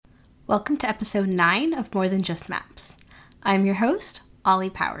Welcome to episode 9 of More Than Just Maps. I'm your host, Ollie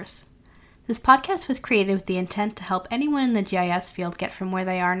Powers. This podcast was created with the intent to help anyone in the GIS field get from where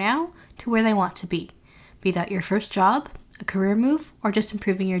they are now to where they want to be that your first job, a career move, or just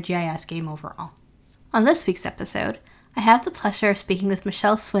improving your GIS game overall. On this week's episode, I have the pleasure of speaking with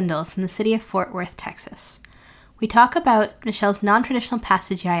Michelle Swindle from the city of Fort Worth, Texas. We talk about Michelle's non-traditional path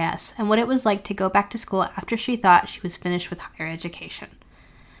to GIS and what it was like to go back to school after she thought she was finished with higher education.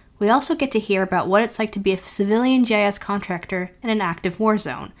 We also get to hear about what it's like to be a civilian GIS contractor in an active war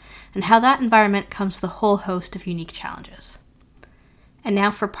zone, and how that environment comes with a whole host of unique challenges. And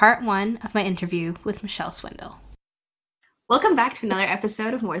now for part 1 of my interview with Michelle Swindle. Welcome back to another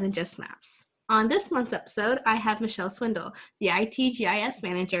episode of More Than Just Maps. On this month's episode, I have Michelle Swindle, the IT GIS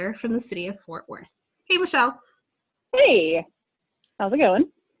manager from the city of Fort Worth. Hey, Michelle. Hey, how's it going?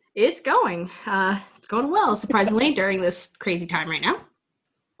 It's going well, surprisingly, during this crazy time right now.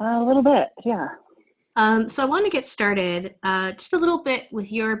 A little bit, yeah. So I want to get started just a little bit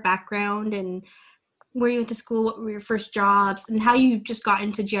with your background and where you went to school, what were your first jobs, and how you just got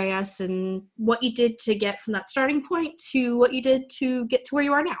into GIS and what you did to get from that starting point to what you did to get to where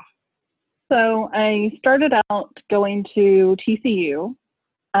you are now. So I started out going to TCU,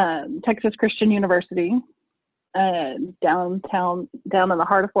 Texas Christian University, down in the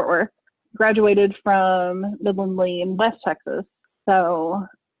heart of Fort Worth. Graduated from Midland Lee in West Texas. So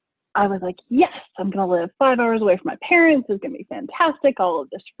I was like, yes, I'm going to live 5 hours away from my parents. It's going to be fantastic. All of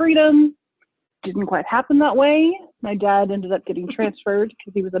this freedom. Didn't quite happen that way. My dad ended up getting transferred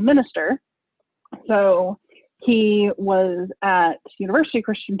because he was a minister. So he was at University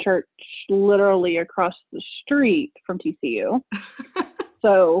Christian Church, literally across the street from TCU.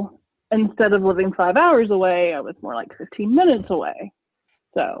 So instead of living 5 hours away, I was more like 15 minutes away.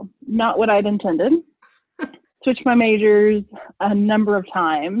 So not what I'd intended. Switched my majors a number of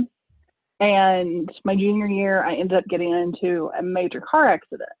times. And my junior year, I ended up getting into a major car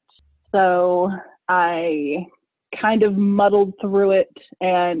accident. So I kind of muddled through it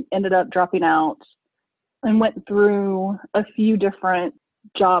and ended up dropping out and went through a few different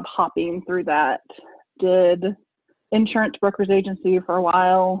job hopping through that. Did insurance brokerage agency for a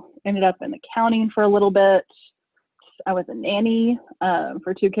while, ended up in accounting for a little bit. I was a nanny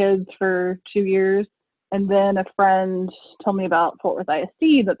for 2 kids for 2 years. And then a friend told me about Fort Worth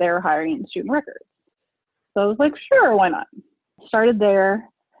ISD, that they were hiring student records. So I was like, sure, why not? Started there.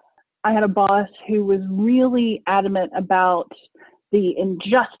 I had a boss who was really adamant about the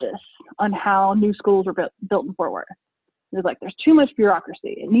injustice on how new schools were built in Fort Worth. He was like, there's too much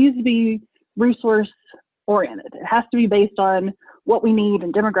bureaucracy. It needs to be resource oriented. It has to be based on what we need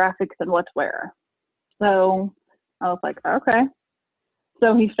and demographics and what's where. So I was like, okay.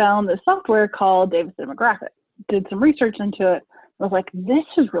 So he found this software called Davis Demographic, did some research into it. I was like, this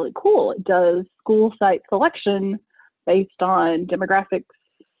is really cool. It does school site selection based on demographics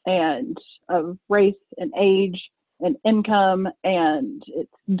and of race and age and income and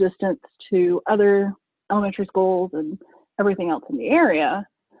its distance to other elementary schools and everything else in the area.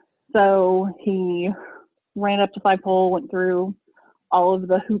 So he ran up to Flagpole, went through all of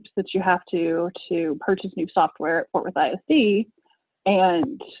the hoops that you have to purchase new software at Fort Worth ISD.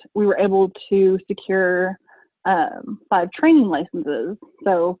 And we were able to secure 5 training licenses.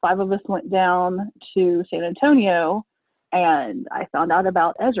 So 5 of us went down to San Antonio, and I found out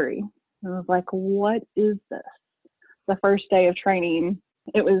about Esri. I was like, what is this? The first day of training,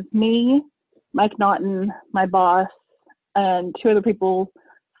 it was me, Mike Naughton, my boss, and 2 other people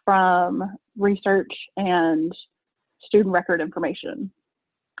from research and student record information.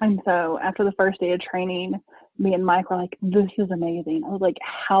 And so after the first day of training, me and Mike were like, this is amazing. I was like,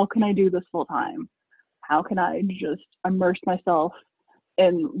 how can I do this full time? How can I just immerse myself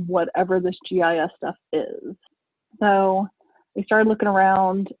in whatever this GIS stuff is? So we started looking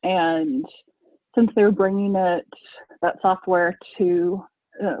around, and since they were bringing that software to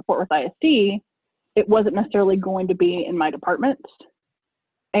Fort Worth ISD, it wasn't necessarily going to be in my department.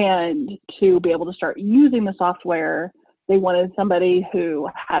 And to be able to start using the software, they wanted somebody who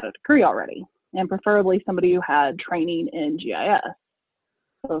had a degree already, and preferably somebody who had training in GIS.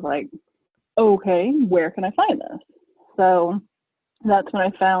 So I was like, okay, where can I find this? So that's when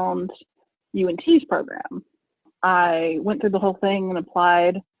I found UNT's program. I went through the whole thing and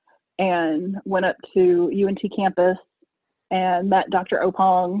applied and went up to UNT campus and met Dr.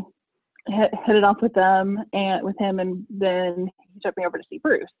 Opong, hit it off with him, and then he took me over to see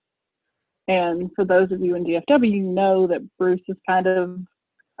Bruce. And for those of you in DFW, you know that Bruce is kind of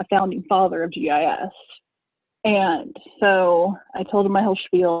a founding father of GIS. And so I told him my whole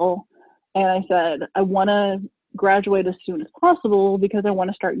spiel, and I said, I want to graduate as soon as possible because I want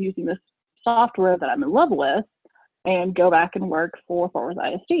to start using this software that I'm in love with and go back and work for Fort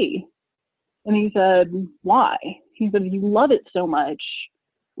Worth ISD. And he said, why? He said, if you love it so much,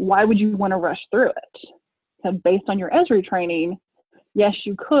 why would you want to rush through it? So based on your Esri training, yes,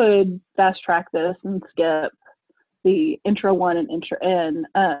 you could fast track this and skip the intro 1 and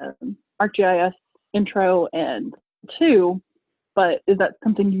ArcGIS intro and 2, but is that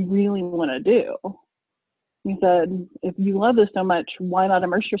something you really want to do? He said, if you love this so much, why not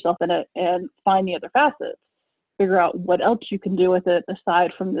immerse yourself in it and find the other facets? Figure out what else you can do with it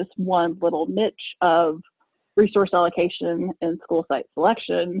aside from this one little niche of resource allocation and school site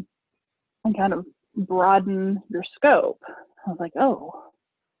selection, and kind of broaden your scope. I was like, oh,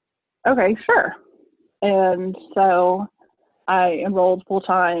 okay, sure. And so I enrolled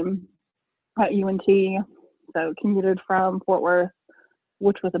full-time at UNT, so commuted from Fort Worth,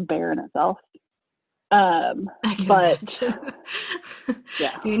 which was a bear in itself. I can but imagine.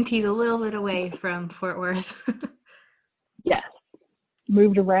 Yeah. UNT's a little bit away from Fort Worth. Yes,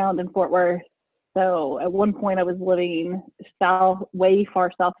 moved around in Fort Worth. So at one point I was living way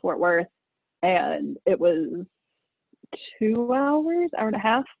far south Fort Worth, and it was 2 hours, hour and a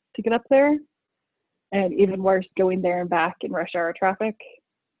half to get up there. And even worse, going there and back in rush hour traffic.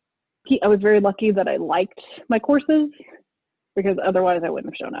 I was very lucky that I liked my courses because otherwise I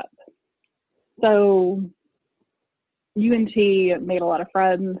wouldn't have shown up. So UNT made a lot of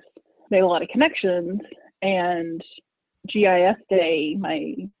friends, made a lot of connections, and GIS Day,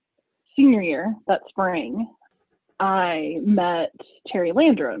 my senior year, that spring, I met Terry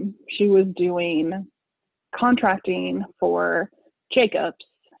Landrum. She was doing contracting for Jacobs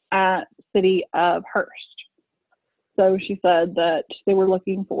at City of Hurst. So she said that they were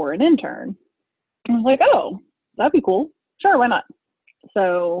looking for an intern. I was like, oh, that'd be cool. Sure, why not?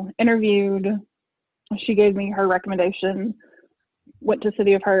 So interviewed, she gave me her recommendation, went to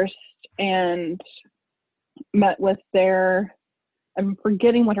City of Hurst and met with I'm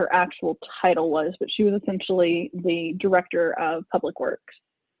forgetting what her actual title was, but she was essentially the director of public works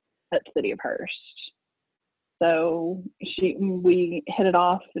at City of Hurst. So we hit it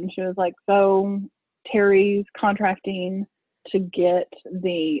off, and she was like, so Terry's contracting to get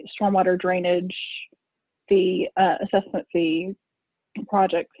the stormwater drainage, the assessment fee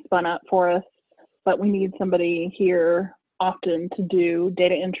project spun up for us, but we need somebody here often to do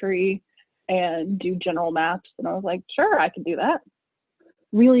data entry and do general maps. And I was like, sure, I can do that.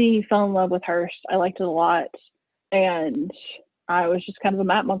 Really fell in love with Hearst. I liked it a lot. And I was just kind of a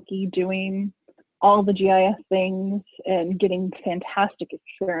map monkey doing all the GIS things and getting fantastic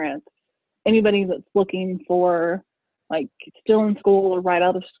experience. Anybody that's looking for, like, still in school or right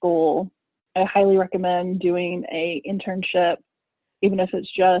out of school, I highly recommend doing a internship, even if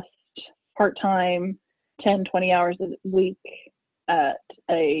it's just part-time, 10, 20 hours a week at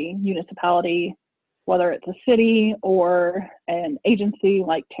a municipality, whether it's a city or an agency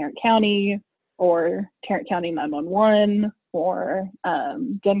like Tarrant County or Tarrant County 911 or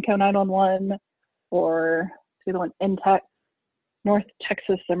Denco 911 or the one NTEC, North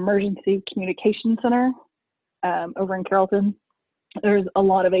Texas Emergency Communication Center over in Carrollton. There's a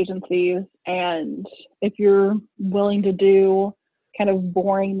lot of agencies, and if you're willing to do kind of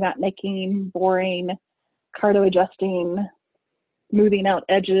boring map making, boring carto adjusting, moving out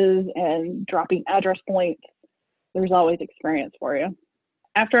edges and dropping address points, there's always experience for you.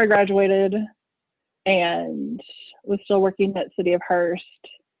 After I graduated and was still working at City of Hurst,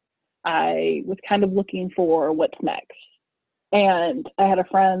 I was kind of looking for what's next. And I had a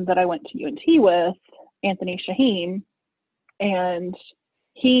friend that I went to UNT with, Anthony Shaheen, and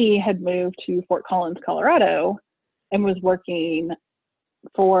he had moved to Fort Collins, Colorado, and was working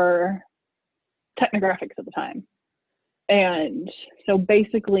for Technographics at the time. And so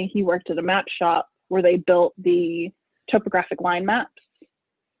basically he worked at a map shop where they built the topographic line maps.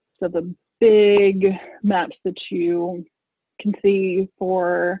 So the big maps that you can see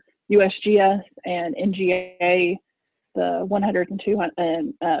for USGS and NGA, the 100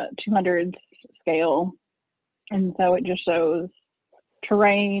 and 200 scale. And so it just shows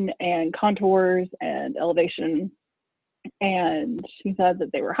terrain and contours and elevation. And he said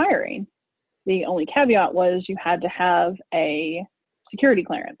that they were hiring. The only caveat was you had to have a security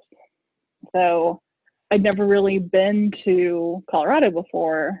clearance. So I'd never really been to Colorado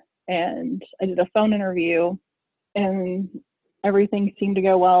before, and I did a phone interview and everything seemed to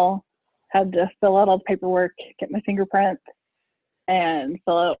go well. Had to fill out all the paperwork, get my fingerprint, and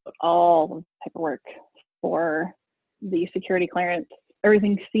fill out all the paperwork for the security clearance.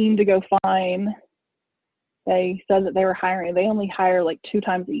 Everything seemed to go fine. They said that they were hiring. They only hire like 2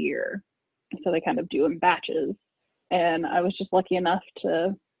 times a year. So they kind of do in batches. And I was just lucky enough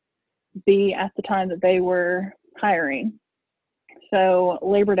to be at the time that they were hiring. So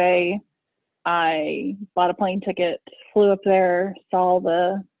Labor Day, I bought a plane ticket, flew up there, saw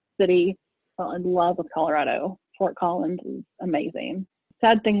the city, fell in love with Colorado. Fort Collins is amazing.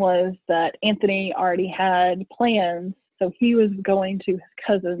 Sad thing was that Anthony already had plans, so he was going to his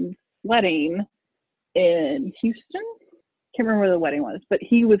cousin's wedding in Houston. Can't remember where the wedding was, but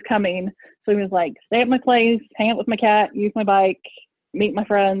he was coming. So he was like, stay at my place, hang out with my cat, use my bike, meet my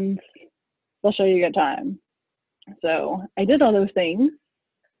friends. They'll show you a good time. So I did all those things,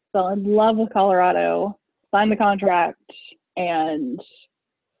 fell in love with Colorado, signed the contract, and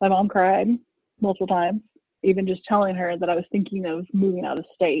my mom cried multiple times, even just telling her that I was thinking of moving out of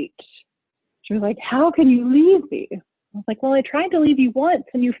state. She was like, how can you leave me? I was like, well, I tried to leave you once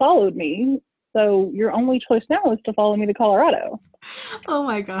and you followed me. So your only choice now is to follow me to Colorado. Oh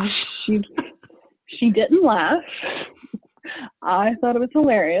my gosh. She didn't laugh. I thought it was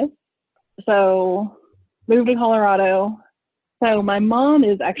hilarious. So moved to Colorado. So my mom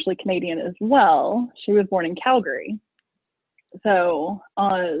is actually Canadian as well. She was born in Calgary. So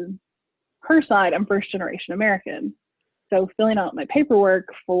on her side, I'm first generation American. So filling out my paperwork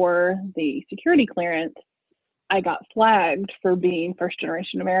for the security clearance, I got flagged for being first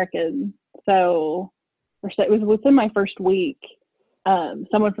generation American. So it was within my first week,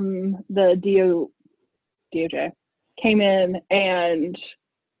 someone from the DOJ came in and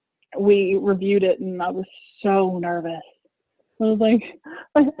we reviewed it, and I was so nervous. I was like,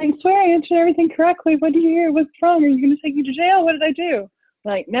 I swear I answered everything correctly. What did you hear? What's wrong? Are you going to take me to jail? What did I do?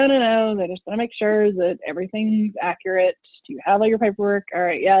 Like, no. They just want to make sure that everything's accurate. Do you have all your paperwork? All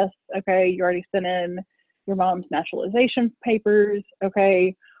right, yes. Okay, you already sent in your mom's naturalization papers.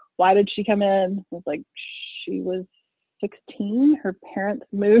 Okay, why did she come in? I was like, she was 16. Her parents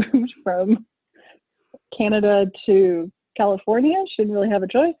moved from Canada to California. She didn't really have a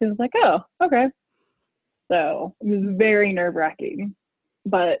choice. And I was like, oh, okay. So it was very nerve-wracking,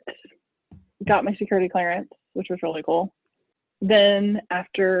 but got my security clearance, which was really cool. Then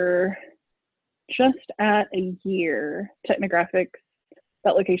after just at a year, Technographics,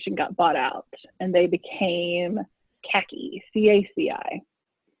 that location got bought out and they became CACI, C-A-C-I.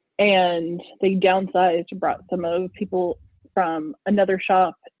 And they downsized and brought some of people from another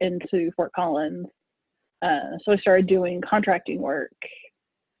shop into Fort Collins. So I started doing contracting work.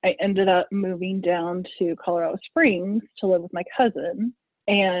 I ended up moving down to Colorado Springs to live with my cousin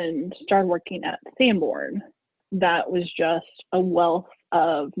and started working at Sanborn. That was just a wealth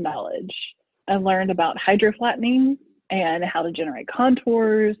of knowledge. I learned about hydroflattening and how to generate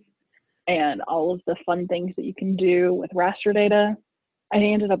contours and all of the fun things that you can do with raster data. I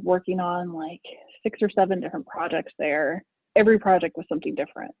ended up working on like 6 or 7 different projects there. Every project was something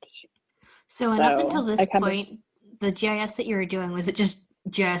different. So up until this point, the GIS that you were doing, was it just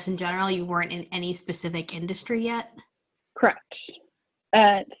GIS in general? You weren't in any specific industry yet? Correct.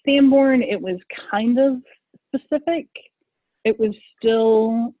 At Sanborn, it was kind of specific. It was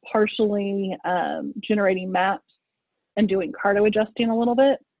still partially generating maps and doing carto adjusting a little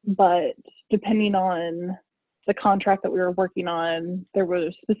bit, but depending on the contract that we were working on, there were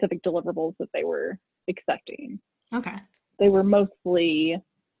specific deliverables that they were expecting. Okay. They were mostly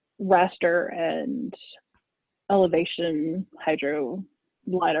raster and elevation hydro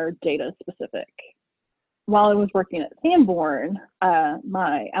LiDAR data specific. While I was working at Sanborn,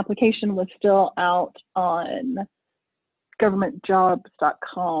 my application was still out on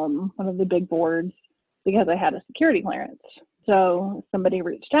governmentjobs.com, one of the big boards, because I had a security clearance. So somebody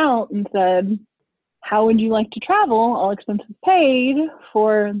reached out and said, how would you like to travel, all expenses paid,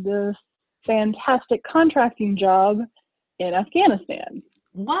 for this fantastic contracting job in Afghanistan?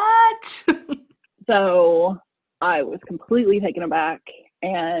 What? So I was completely taken aback,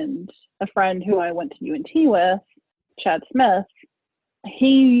 and a friend who I went to UNT with, Chad Smith,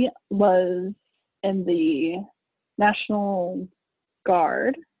 he was in the National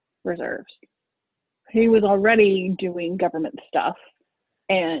Guard Reserves. He was already doing government stuff,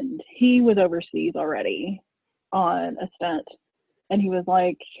 and he was overseas already on a stint. And he was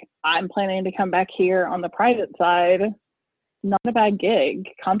like, I'm planning to come back here on the private side. Not a bad gig.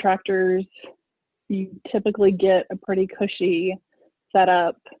 Contractors, you typically get a pretty cushy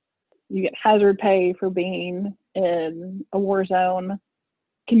setup. You get hazard pay for being in a war zone.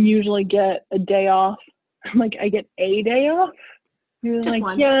 Can usually get a day off. I'm like, I get a day off? He was Just like,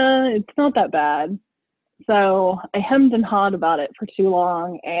 one. yeah, it's not that bad. So I hemmed and hawed about it for too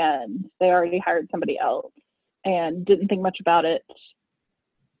long, and they already hired somebody else and didn't think much about it.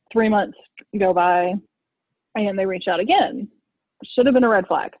 3 months go by, and they reached out again. Should have been a red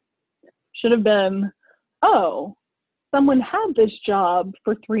flag. Should have been, oh, someone had this job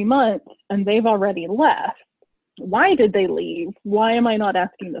for 3 months and they've already left. Why did they leave? Why am I not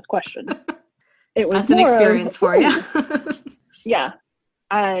asking this question? It was That's an experience for you. Yeah.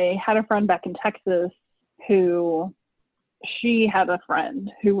 I had a friend back in Texas who, she had a friend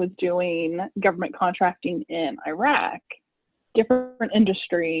who was doing government contracting in Iraq, different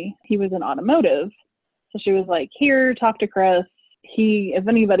industry. He was in automotive. So she was like, here, talk to Chris. If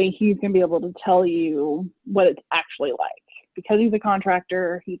anybody, he's going to be able to tell you what it's actually like. Because he's a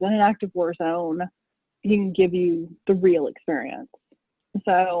contractor, he's in an active war zone, he can give you the real experience.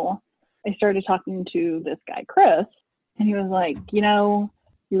 So I started talking to this guy, Chris, and he was like,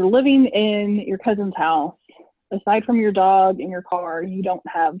 you're living in your cousin's house. Aside from your dog and your car, you don't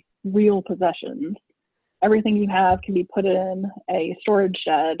have real possessions. Everything you have can be put in a storage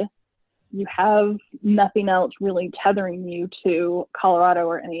shed. You have nothing else really tethering you to Colorado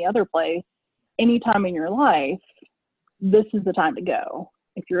or any other place. Anytime in your life, this is the time to go.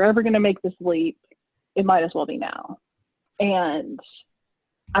 If you're ever going to make this leap, it might as well be now. And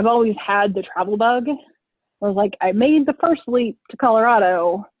I've always had the travel bug. I was like, I made the first leap to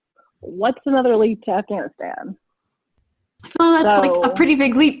Colorado. What's another leap to Afghanistan? Well, that's like a pretty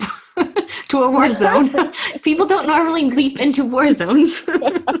big leap to a war zone. People don't normally leap into war zones.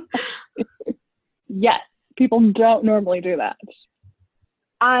 Yes, people don't normally do that.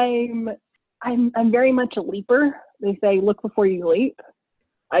 I'm very much a leaper. They say, look before you leap.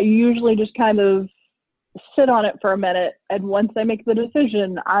 I usually just kind of sit on it for a minute, and once I make the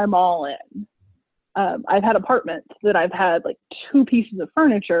decision, I'm all in. I've had apartments that I've had like 2 pieces of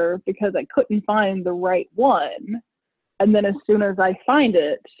furniture because I couldn't find the right one. And then as soon as I find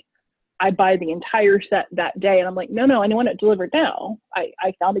it, I buy the entire set that day. And I'm like, no, I want it delivered now.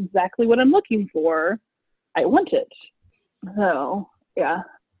 I found exactly what I'm looking for. I want it. So, yeah.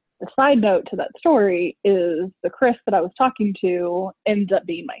 The side note to that story is the Chris that I was talking to ends up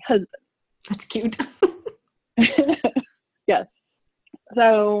being my husband. That's cute. Yes.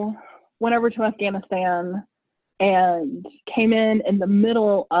 So went over to Afghanistan and came in the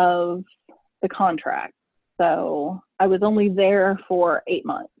middle of the contract. So I was only there for 8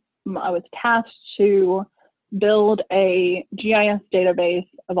 months. I was tasked to build a GIS database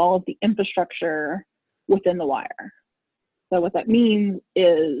of all of the infrastructure within the wire. So what that means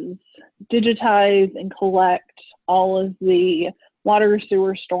is digitize and collect all of the water,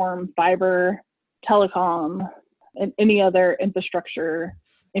 sewer, storm, fiber, telecom, and any other infrastructure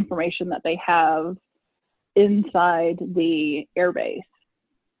information that they have inside the airbase.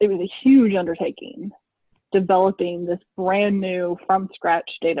 It was a huge undertaking, developing this brand new from scratch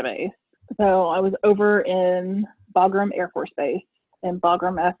database. So I was over in Bagram Air Force Base in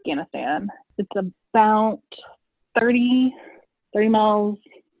Bagram, Afghanistan. It's about 30 miles,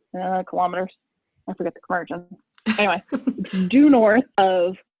 kilometers. I forget the conversion. Anyway, due north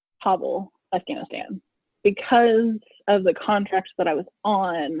of Kabul, Afghanistan. Because of the contracts that I was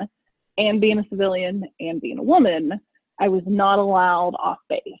on, and being a civilian and being a woman, I was not allowed off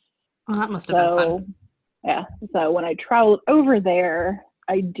base. Well, that must have been fun. Yeah. So when I traveled over there,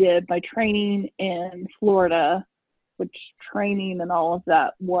 I did my training in Florida, which training and all of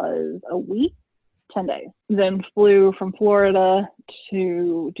that was a week, 10 days. Then flew from Florida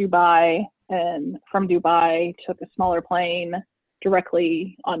to Dubai, and from Dubai took a smaller plane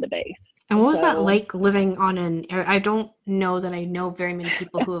directly on the base. And what was that like living on an air? I don't know that I know very many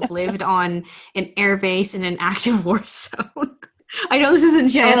people who have lived on an air base in an active war zone. I know this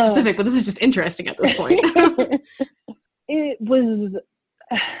isn't GIS specific, but this is just interesting at this point. It was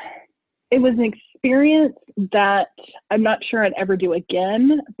an experience that I'm not sure I'd ever do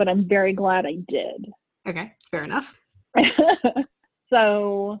again, but I'm very glad I did. Okay, fair enough.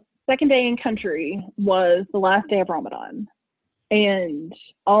 So, second day in country was the last day of Ramadan. And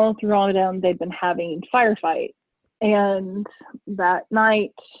all through Ramadan, they'd been having firefights. And that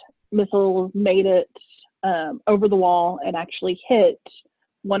night, missiles made it over the wall and actually hit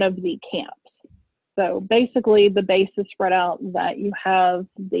one of the camps. So basically, the base is spread out that you have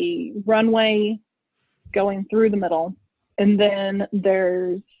the runway going through the middle, and then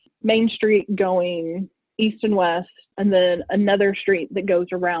there's Main Street going east and west, and then another street that goes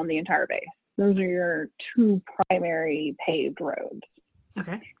around the entire base. Those are your 2 primary paved roads.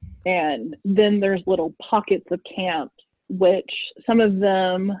 Okay. And then there's little pockets of camps, which some of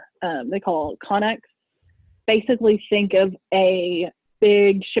them they call connex. Basically, think of a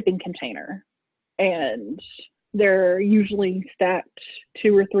big shipping container, and they're usually stacked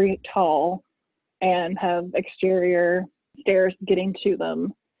 2 or 3 tall and have exterior stairs getting to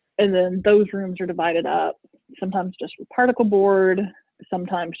them. And then those rooms are divided up, sometimes just with particle board,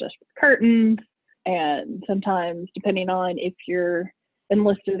 sometimes just curtains, and sometimes depending on if you're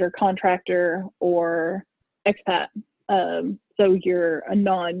enlisted or contractor or expat. So you're a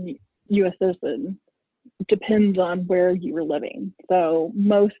non-U.S. citizen, depends on where you were living. So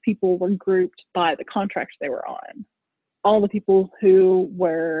most people were grouped by the contracts they were on. All the people who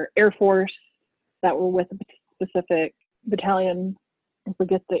were Air Force that were with a specific battalion, I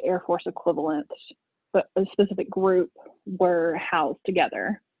forget the Air Force equivalent, but a specific group were housed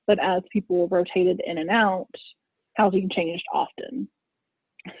together. But as people rotated in and out, housing changed often.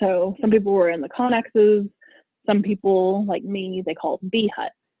 So some people were in the connexes, some people, like me, they call it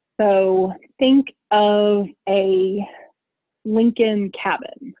B-hut. So think of a Lincoln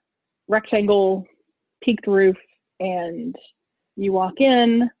cabin, rectangle, peaked roof, and you walk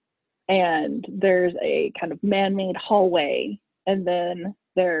in and there's a kind of man-made hallway, and then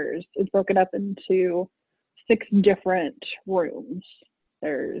it's broken up into 6 different rooms.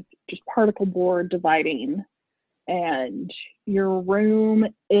 There's just particle board dividing, and your room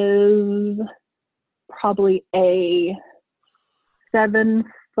is probably a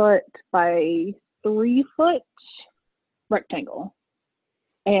 7-foot by 3-foot rectangle.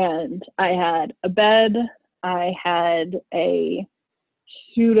 And I had a bed, I had a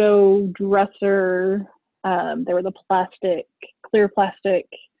pseudo dresser, there were the clear plastic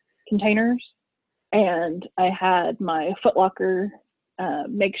containers, and I had my Foot Locker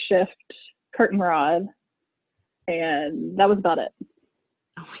makeshift curtain rod, and that was about it.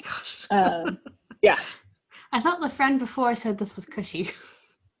 Oh my gosh. Yeah. I thought the friend before said this was cushy.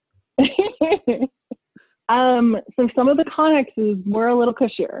 So some of the connexes were a little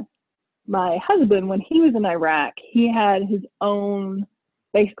cushier. My husband, when he was in Iraq, he had his own,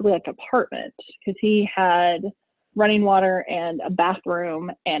 basically like apartment, because he had running water and a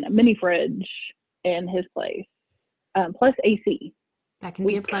bathroom and a mini fridge in his place, plus AC. That can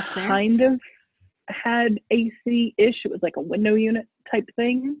be a plus there. Kind of had AC-ish. It was like a window unit type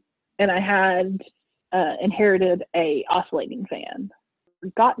thing. And I had inherited a oscillating fan.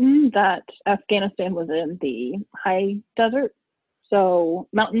 Forgotten that Afghanistan was in the high desert. So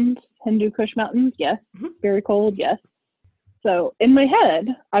mountains, Hindu Kush mountains, yes. Mm-hmm. Very cold, yes. So in my head,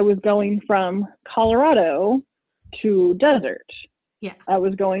 I was going from Colorado to desert. Yeah. I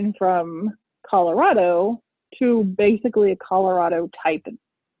was going from Colorado to basically a Colorado type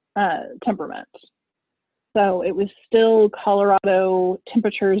temperament. So it was still Colorado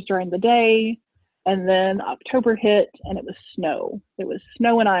temperatures during the day, and then October hit and it was snow. It was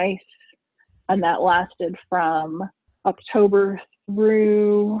snow and ice, and that lasted from October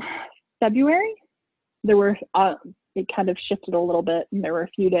through February. There were it kind of shifted a little bit, and there were a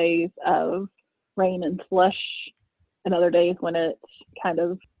few days of rain and slush, and other days when it kind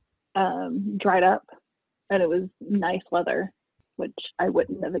of dried up, and it was nice weather, which I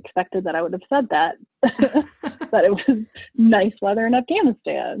wouldn't have expected that I would have said that, that it was nice weather in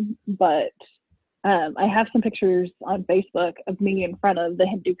Afghanistan. But I have some pictures on Facebook of me in front of the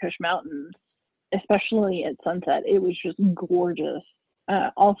Hindu Kush Mountains, especially at sunset. It was just gorgeous.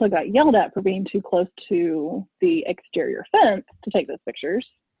 Also got yelled at for being too close to the exterior fence to take those pictures,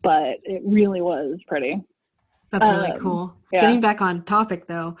 but it really was pretty. That's really cool. Yeah. Getting back on topic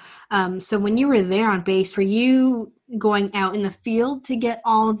though. So when you were there on base, were you going out in the field to get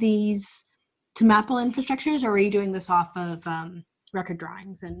all these to map all infrastructures, or were you doing this off of record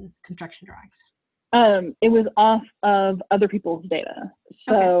drawings and construction drawings? It was off of other people's data.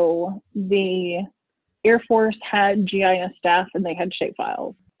 So the Air Force had GIS staff and they had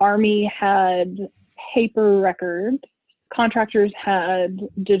shapefiles. Army had paper records. Contractors had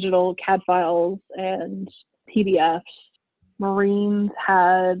digital CAD files and PDFs. Marines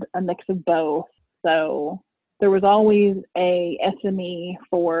had a mix of both. So there was always a SME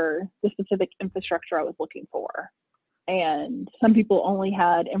for the specific infrastructure I was looking for. And some people only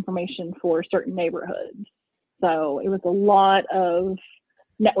had information for certain neighborhoods. So it was a lot of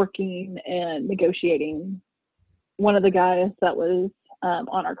networking and negotiating. One of the guys that was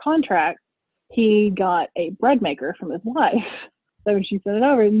on our contract, he got a bread maker from his wife. So she sent it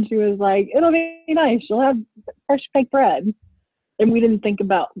over and she was like, it'll be nice. You'll have fresh baked bread. And we didn't think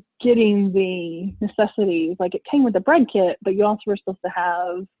about getting the necessities. Like it came with a bread kit, but you also were supposed to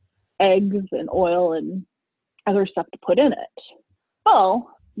have eggs and oil and other stuff to put in it. Well,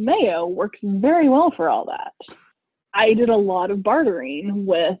 mayo works very well for all that. I did a lot of bartering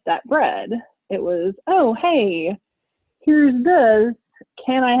with that bread. It was, oh, hey, here's this.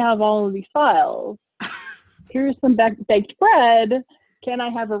 Can I have all of these files? Here's some baked bread. Can I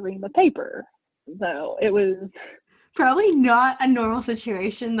have a ream of paper? So it was probably not a normal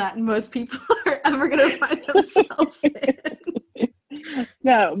situation that most people are ever going to find themselves in.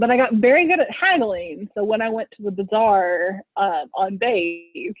 No, but I got very good at haggling. So when I went to the bazaar on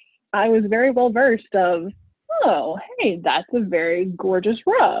base, I was very well versed of, oh, hey, that's a very gorgeous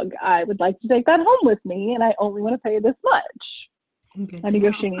rug. I would like to take that home with me, and I only want to pay this much. Good My to know.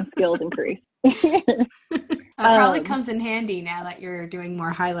 negotiating skills increased. That probably comes in handy now that you're doing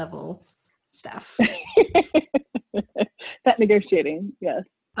more high level stuff. That negotiating, yes.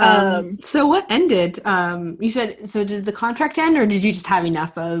 So what ended? You said, so did the contract end, or did you just have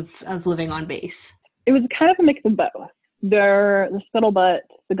enough of living on base? It was kind of a mix of both. The scuttlebutt,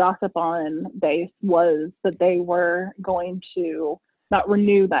 the gossip on base was that they were going to not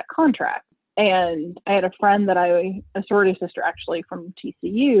renew that contract. And I had a friend a sorority sister actually from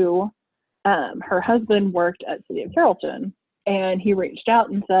TCU. Her husband worked at City of Carrollton, and he reached out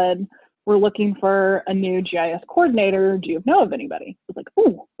and said, we're looking for a new GIS coordinator. Do you know of anybody? I was like,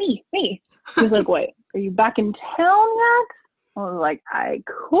 ooh, me. He was like, wait, are you back in town yet? I was like, I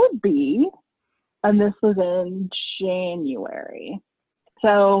could be. And this was in January.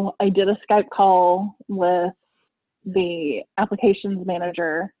 So I did a Skype call with the applications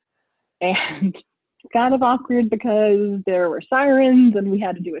manager, and kind of awkward because there were sirens and we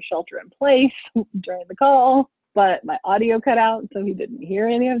had to do a shelter in place during the call, but my audio cut out, so he didn't hear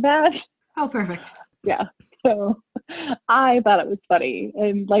any of that. Oh, perfect. Yeah. So I thought it was funny.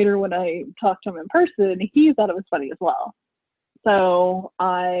 And later when I talked to him in person, he thought it was funny as well. So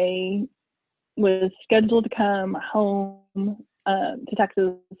I was scheduled to come home to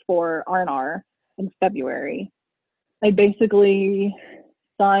Texas for R&R in February. I basically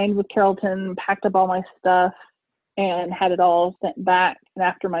signed with Carrollton, packed up all my stuff, and had it all sent back. And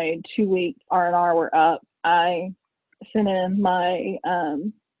after my 2-week R&R were up, I sent in my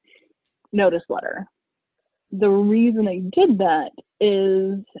notice letter. The reason I did that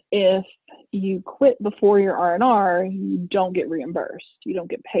is if you quit before your R&R, you don't get reimbursed. You don't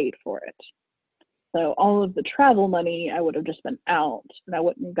get paid for it. So all of the travel money I would have just been out, and I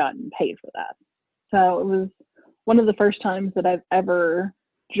wouldn't have gotten paid for that. So it was one of the first times that I've ever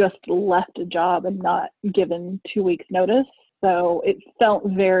just left a job and not given 2 weeks notice. So it felt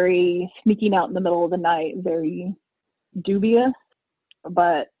very sneaking out in the middle of the night, very dubious,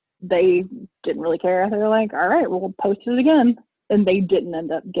 but they didn't really care. They were like, all right, we'll post it again. And they didn't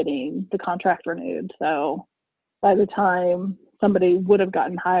end up getting the contract renewed. So by the time somebody would have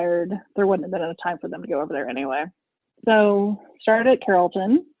gotten hired, there wouldn't have been enough time for them to go over there anyway. So started at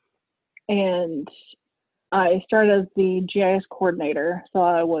Carrollton, and I started as the GIS coordinator. So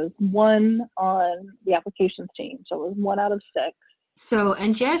I was one on the applications team. So it was 1 out of 6. So,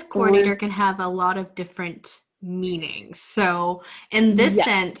 and GIS coordinator can have a lot of different meanings. So in this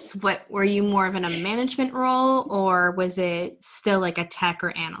sense, what were you more of in a management role, or was it still like a tech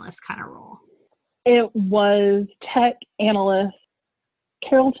or analyst kind of role? It was tech analyst.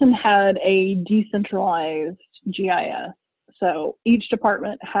 Carrollton had a decentralized GIS. So each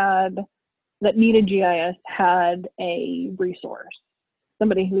department that needed GIS had a resource.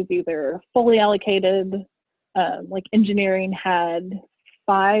 Somebody who was either fully allocated, like engineering had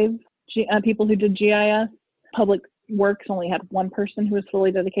 5 people who did GIS. Public Works only had 1 person who was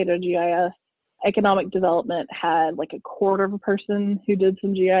fully dedicated to GIS. Economic Development had like a quarter of a person who did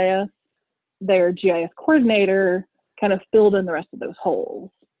some GIS. Their GIS coordinator kind of filled in the rest of those holes.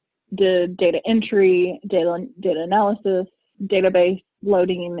 Did data entry, data analysis, database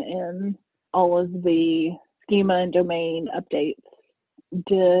loading in all of the schema and domain updates.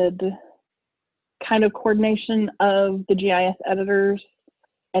 Did kind of coordination of the GIS editors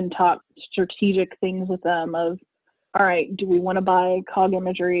and talk strategic things with them of, all right, do we want to buy cog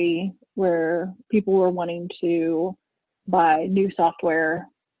imagery where people were wanting to buy new software?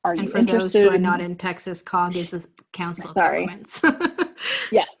 Are you interested? And for those who are not in Texas, COG is the Council of Governments.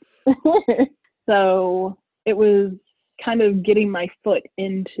 Yes. So it was kind of getting my foot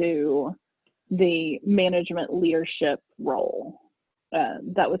into the management leadership role.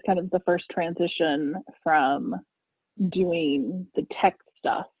 That was kind of the first transition from doing the tech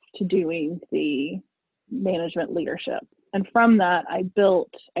stuff to doing the management leadership. And from that, I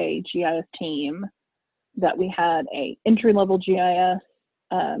built a GIS team that we had a entry-level GIS.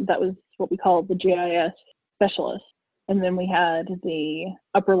 That was what we called the GIS specialist. And then we had the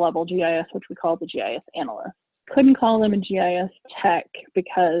upper-level GIS, which we called the GIS analyst. Couldn't call them a GIS tech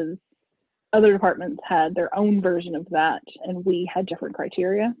because other departments had their own version of that, and we had different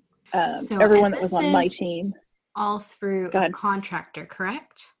criteria. So everyone that was on my team. All through a contractor,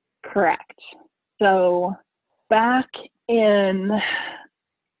 correct? Correct. So back in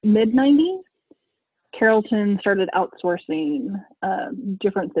mid-90s, Carrollton started outsourcing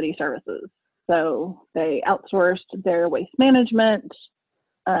different city services. So they outsourced their waste management,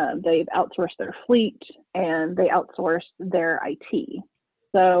 they've outsourced their fleet, and they outsourced their IT.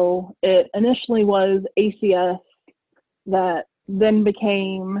 So it initially was ACS that then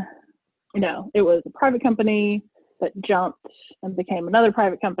became, it was a private company that jumped and became another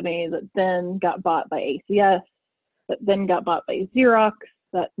private company that then got bought by ACS, that then got bought by Xerox,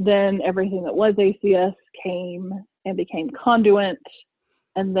 that then everything that was ACS came and became Conduent,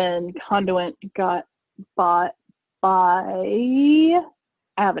 and then Conduent got bought by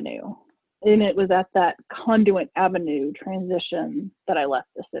Avenue. And it was at that Conduent Avenue transition that I left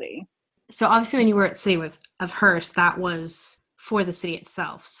the city. So obviously when you were at City of Hearst, that was for the city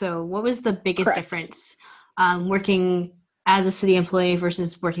itself. So what was the biggest Correct. difference working as a city employee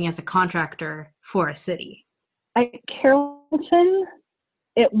versus working as a contractor for a city? At Carrollton,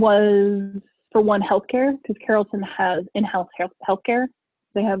 it was, for one, healthcare, because Carrollton has in-house healthcare.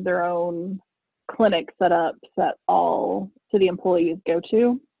 They have their own clinic set up that all city employees go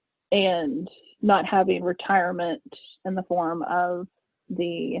to, and not having retirement in the form of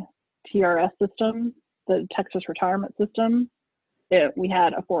the TRS system, the Texas retirement system, we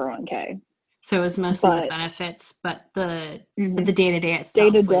had a 401k. So it was mostly the benefits, but the day-to-day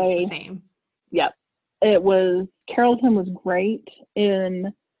itself was the same. Yep. Carrollton was great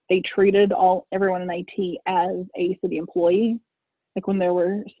in, they treated everyone in IT as a city employee. Like when there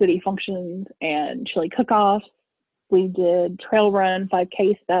were city functions and chili cook-offs, we did trail run,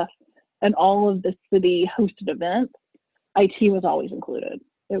 5K stuff, and all of the city hosted events, IT was always included.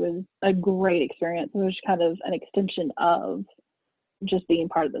 It was a great experience. It was kind of an extension of just being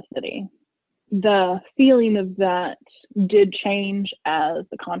part of the city. The feeling of that did change as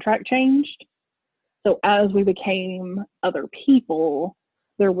the contract changed. So as we became other people,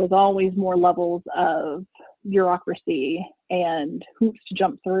 there was always more levels of bureaucracy and hoops to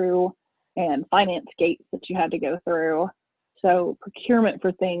jump through and finance gates that you had to go through. So procurement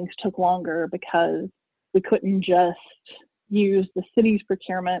for things took longer because we couldn't just use the city's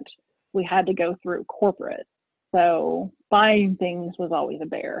procurement. We had to go through corporate. So buying things was always a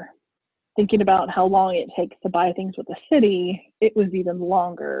bear. Thinking about how long it takes to buy things with the city, it was even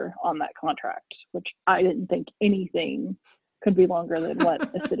longer on that contract, which I didn't think anything could be longer than what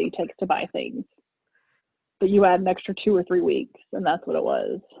a city takes to buy things. But you add an extra 2 or 3 weeks, and that's what it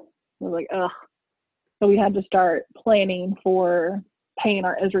was. I was like, ugh. So we had to start planning for paying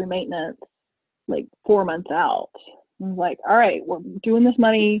our Esri maintenance like 4 months out. I was like, all right, we're doing this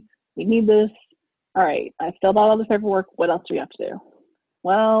money. We need this. All right, I filled out all the paperwork. What else do we have to do?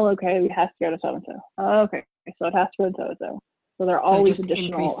 Well, okay, we have to go to so-and-so. Okay, so it has to go to so-and-so. So there are always just additional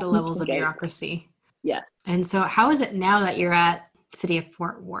increase the levels of bureaucracy. Yes. And so how is it now that you're at City of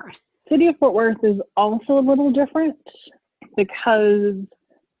Fort Worth? City of Fort Worth is also a little different because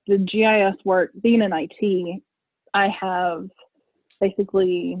the GIS work, being in IT, I have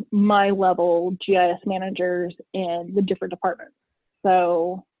basically my level GIS managers in the different departments.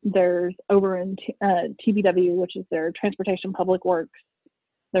 So there's over in TBW, which is their Transportation Public Works,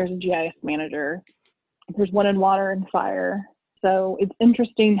 there's a GIS manager. There's one in water and fire. So it's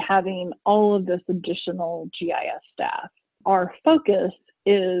interesting having all of this additional GIS staff. Our focus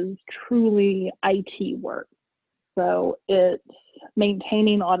is truly IT work. So it's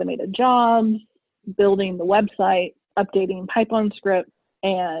maintaining automated jobs, building the website, updating Python scripts,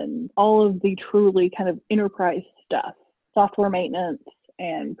 and all of the truly kind of enterprise stuff, software maintenance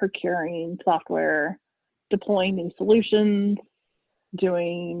and procuring software, deploying new solutions,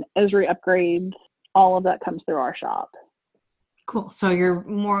 doing Esri upgrades. All of that comes through our shop. Cool. So you're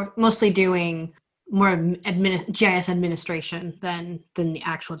mostly doing more GIS administration than the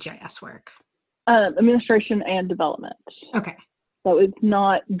actual GIS work. Administration and development. Okay. So it's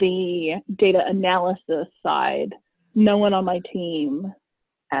not the data analysis side. No one on my team,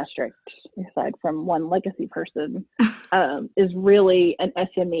 asterisk, aside from one legacy person, is really an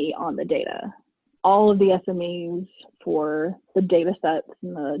SME on the data. All of the SMEs for the data sets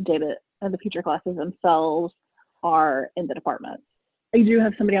and the data and the feature classes themselves are in the department. I do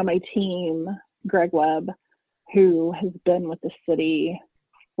have somebody on my team, Greg Webb, who has been with the city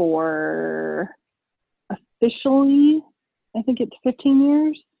for officially, I think it's 15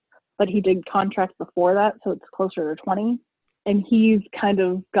 years, but he did contracts before that, so it's closer to 20. And he's kind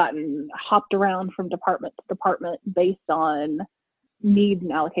of gotten hopped around from department to department based on needs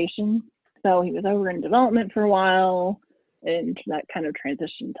and allocation. So he was over in development for a while, and that kind of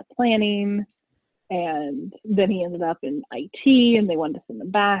transitioned to planning. And then he ended up in IT, and they wanted to send him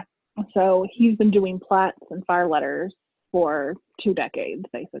back. So he's been doing plats and fire letters for 2 decades,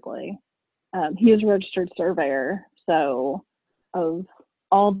 basically. He is a registered surveyor. So of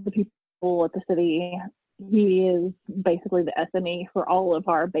all the people principal at the city. He is basically the SME for all of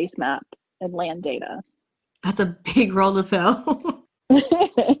our base map and land data. That's a big role to fill,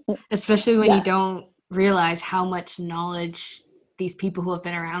 especially when you don't realize how much knowledge these people who have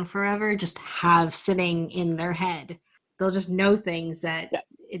been around forever just have sitting in their head. They'll just know things that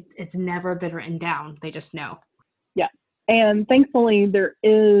it's never been written down. They just know. Yeah. And thankfully there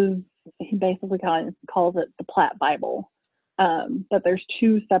is, he basically kind of calls it the Plat Bible. But there's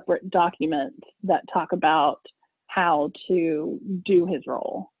 2 separate documents that talk about how to do his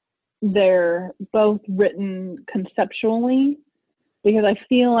role. They're both written conceptually, because I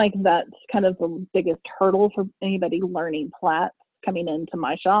feel like that's kind of the biggest hurdle for anybody learning Plat coming into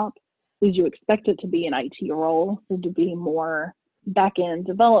my shop, is you expect it to be an IT role, so to be more back-end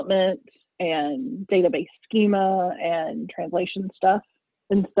development and database schema and translation stuff,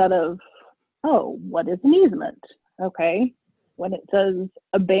 instead of, oh, what is an easement? Okay. When it says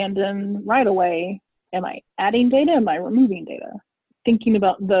abandon right away, am I adding data? Am I removing data? Thinking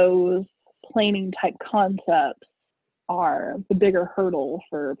about those planning type concepts are the bigger hurdle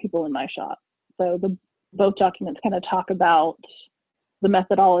for people in my shop. So both documents kind of talk about the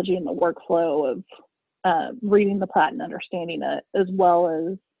methodology and the workflow of reading the Plat and understanding it, as well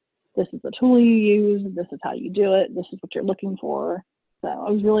as this is the tool you use, this is how you do it, this is what you're looking for. So I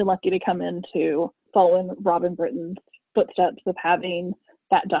was really lucky to come into following Robin Britton's footsteps of having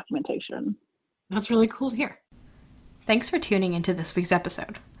that documentation. That's really cool to hear. Thanks for tuning into this week's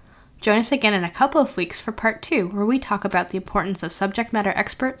episode. Join us again in a couple of weeks for part 2, where we talk about the importance of subject matter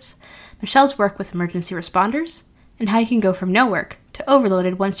experts, Michelle's work with emergency responders, and how you can go from no work to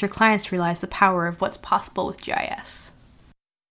overloaded once your clients realize the power of what's possible with GIS.